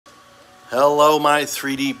Hello, my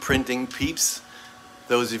 3D printing peeps.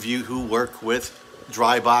 Those of you who work with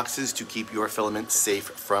dry boxes to keep your filament safe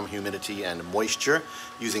from humidity and moisture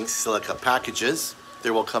using silica packages,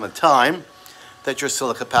 there will come a time that your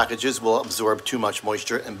silica packages will absorb too much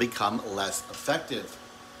moisture and become less effective.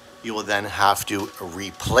 You will then have to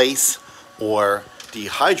replace or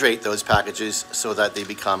dehydrate those packages so that they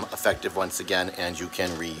become effective once again and you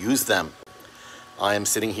can reuse them. I am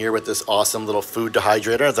sitting here with this awesome little food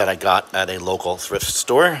dehydrator that I got at a local thrift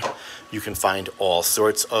store. You can find all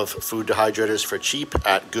sorts of food dehydrators for cheap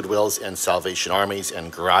at Goodwills and Salvation Armies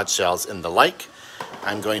and garage sales and the like.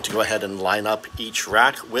 I'm going to go ahead and line up each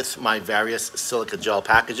rack with my various silica gel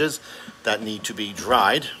packages that need to be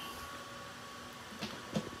dried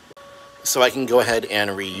so I can go ahead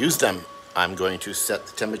and reuse them. I'm going to set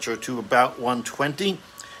the temperature to about 120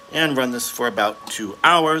 and run this for about 2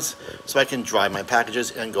 hours so I can dry my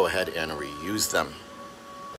packages and go ahead and reuse them.